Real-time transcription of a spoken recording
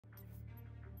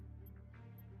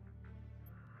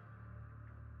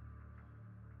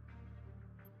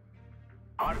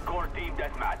Hardcore team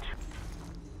deathmatch.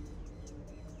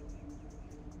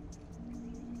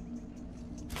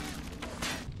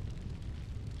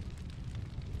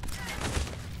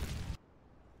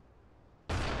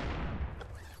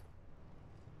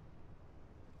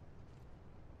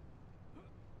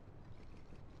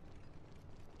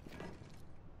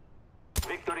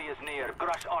 Victory is near.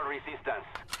 Crush all resistance.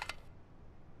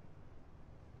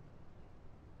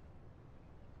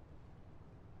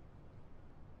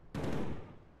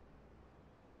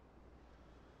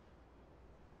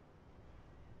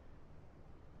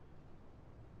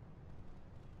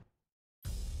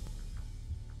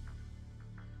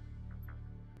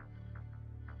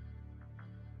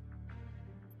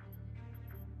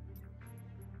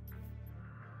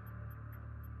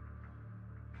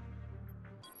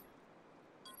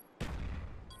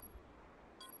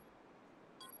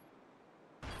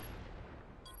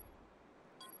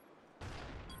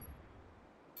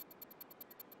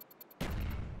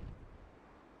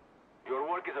 Your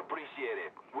work is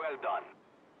appreciated. Well done.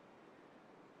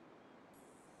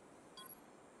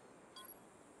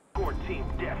 Core team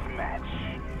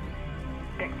deathmatch.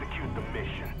 Execute the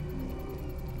mission.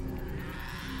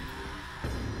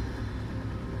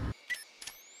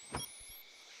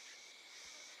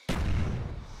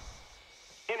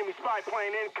 Enemy spy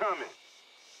plane incoming.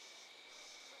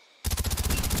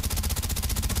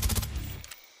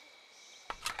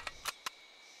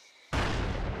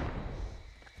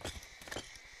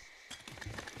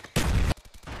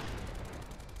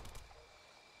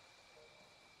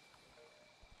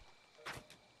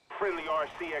 Friendly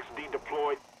RCXD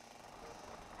deployed.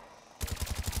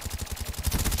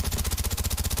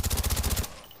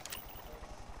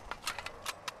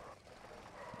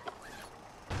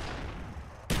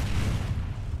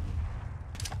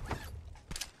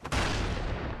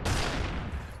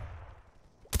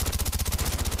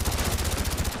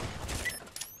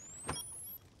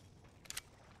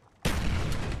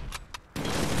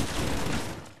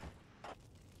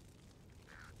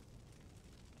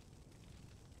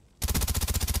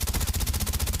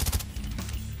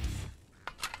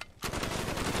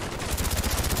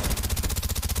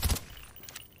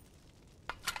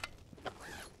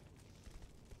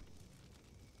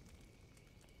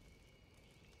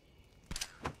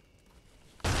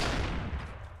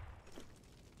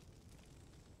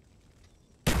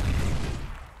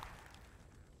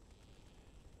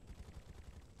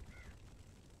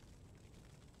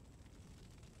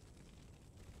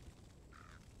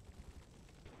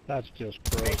 That's just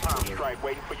gross. Napalm strike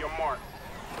waiting for your mark.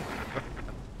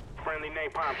 Friendly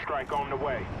napalm strike on the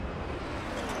way.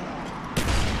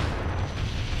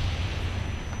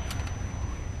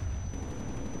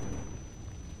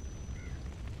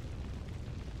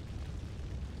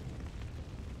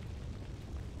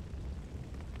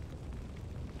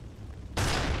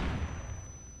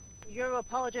 You gotta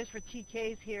apologize for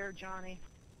TKs here, Johnny.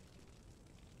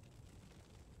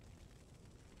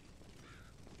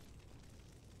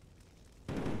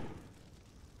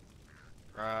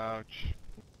 Ouch.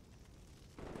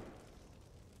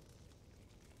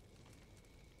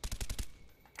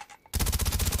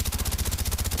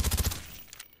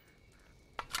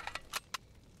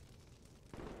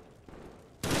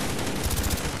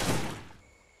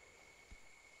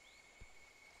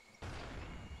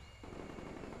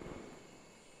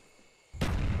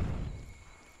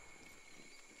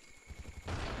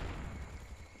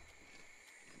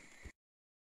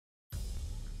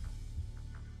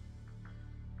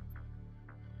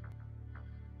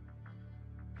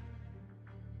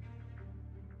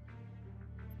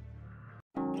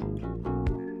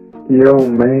 Yo,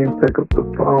 man, pick up the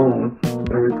phone.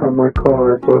 Every time I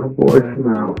call, I go to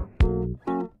voicemail.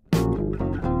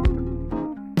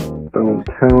 Don't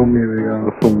tell me they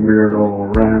got some weird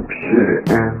old rap shit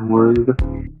and-word.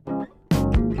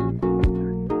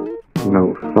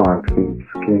 No socks and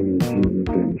skinny jeans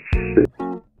and shit.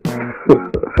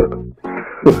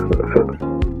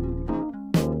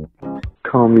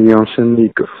 Call me on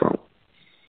Shanika.